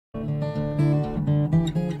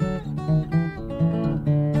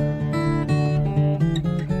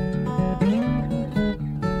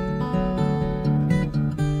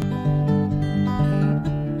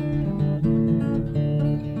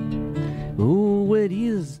what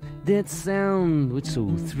is that sound which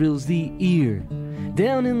so thrills the ear?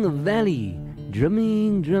 Down in the valley,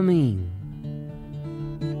 drumming, drumming.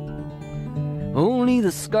 Only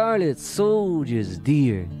the scarlet soldiers,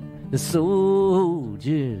 dear, the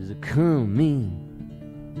soldiers are coming.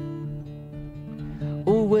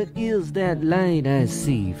 Oh, what is that light I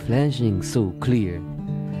see flashing so clear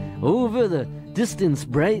over the distance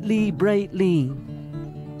brightly, brightly?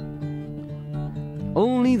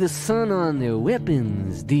 Only the sun on their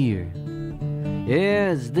weapons, dear,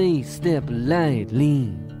 as they step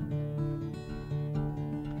lightly.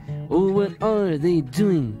 Oh, what are they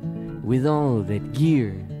doing with all that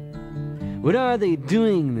gear? What are they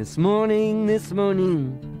doing this morning, this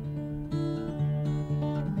morning?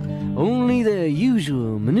 Only their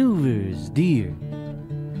usual maneuvers, dear,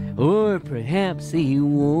 or perhaps a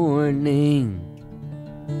warning.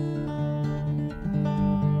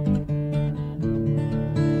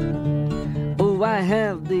 Oh, why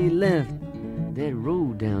have they left that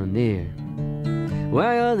road down there?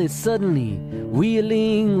 Why are they suddenly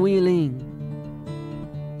wheeling, wheeling?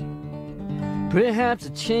 Perhaps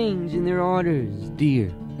a change in their orders, dear.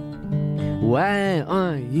 Why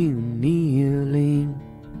are you kneeling?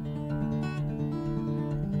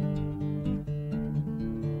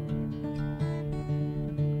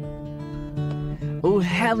 Oh,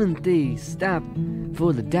 haven't they stopped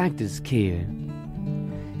for the doctor's care?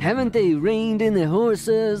 Haven't they reined in the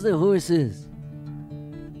horses, the horses?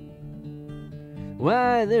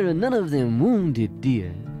 Why, there are none of them wounded,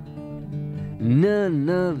 dear. None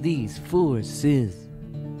of these forces.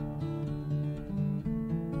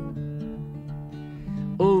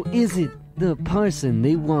 Oh, is it the parson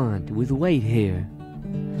they want with white hair?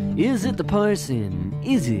 Is it the parson?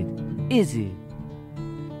 Is it? Is it?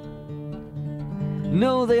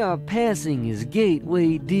 No, they are passing his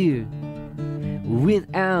gateway, dear,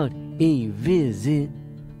 without a visit.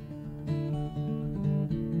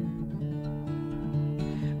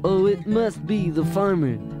 Oh, it must be the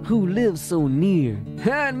farmer who lives so near.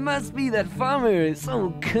 It must be that farmer,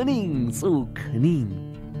 so cunning, so cunning.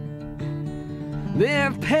 They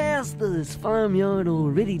have passed this farmyard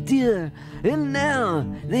already, dear, and now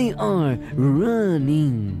they are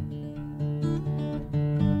running.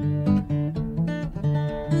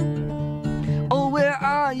 Oh, where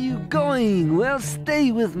are you going? Well,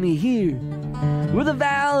 stay with me here. Were the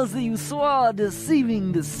vows that you swore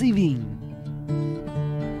deceiving, deceiving?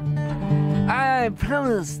 I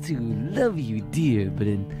promised to love you, dear, but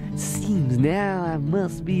it seems now I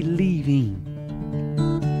must be leaving.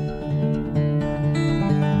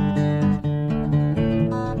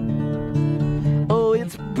 Oh,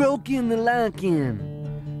 it's broken the lock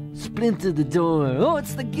in, splintered the door. Oh,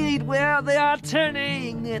 it's the gate where they are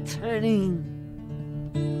turning, they're turning.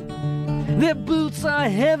 Their boots are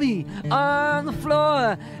heavy on the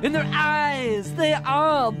floor, and their eyes, they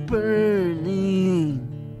are burning.